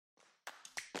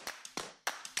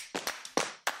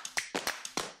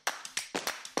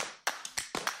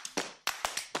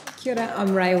Kia ora, I'm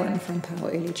Raewyn from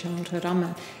Paua Early Childhood. I'm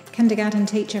a kindergarten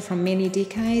teacher from many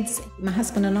decades. My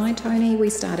husband and I, Tony, we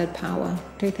started Paua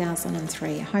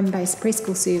 2003, a home-based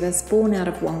preschool service born out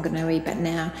of Wanganui but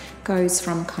now goes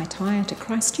from Kaitaia to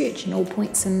Christchurch and all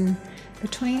points in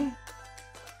between.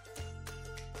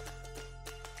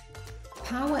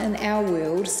 Paua in our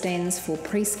world stands for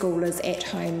preschoolers at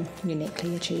home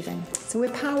uniquely achieving. So we're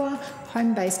Paua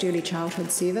home-based early childhood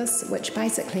service, which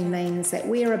basically means that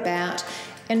we're about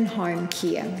in-home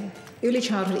care, early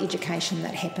childhood education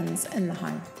that happens in the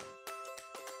home.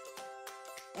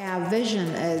 Our vision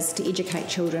is to educate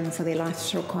children for their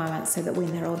life's requirements so that when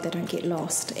they're old they don't get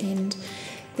lost, and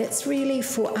that's really,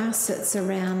 for us, it's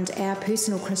around our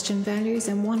personal Christian values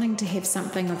and wanting to have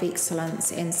something of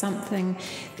excellence and something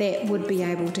that would be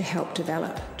able to help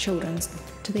develop children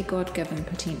to their God-given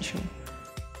potential.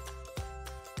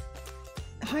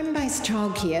 Home-based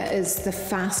childcare is the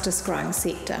fastest growing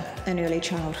sector in early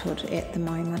childhood at the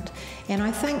moment, and I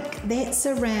think that's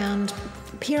around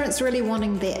parents really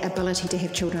wanting that ability to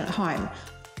have children at home.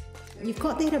 You've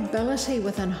got that ability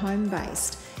within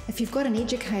home-based. If you've got an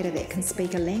educator that can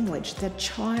speak a language, the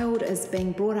child is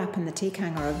being brought up in the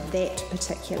tikanga of that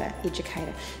particular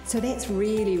educator. So that's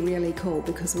really, really cool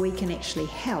because we can actually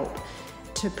help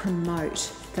to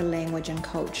promote the language and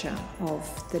culture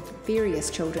of the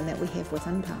various children that we have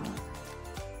within Paua.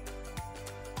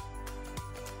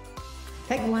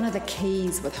 I think one of the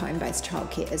keys with home-based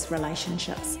childcare is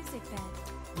relationships.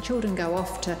 Children go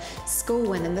off to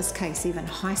school, and in this case even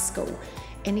high school,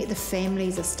 and yet the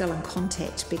families are still in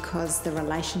contact because the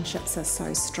relationships are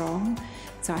so strong.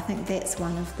 So I think that's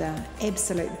one of the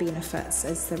absolute benefits,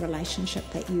 is the relationship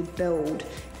that you build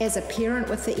as a parent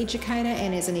with the educator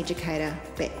and as an educator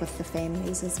back with the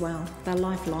families as well. They're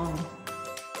lifelong.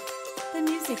 The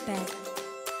Music Bed.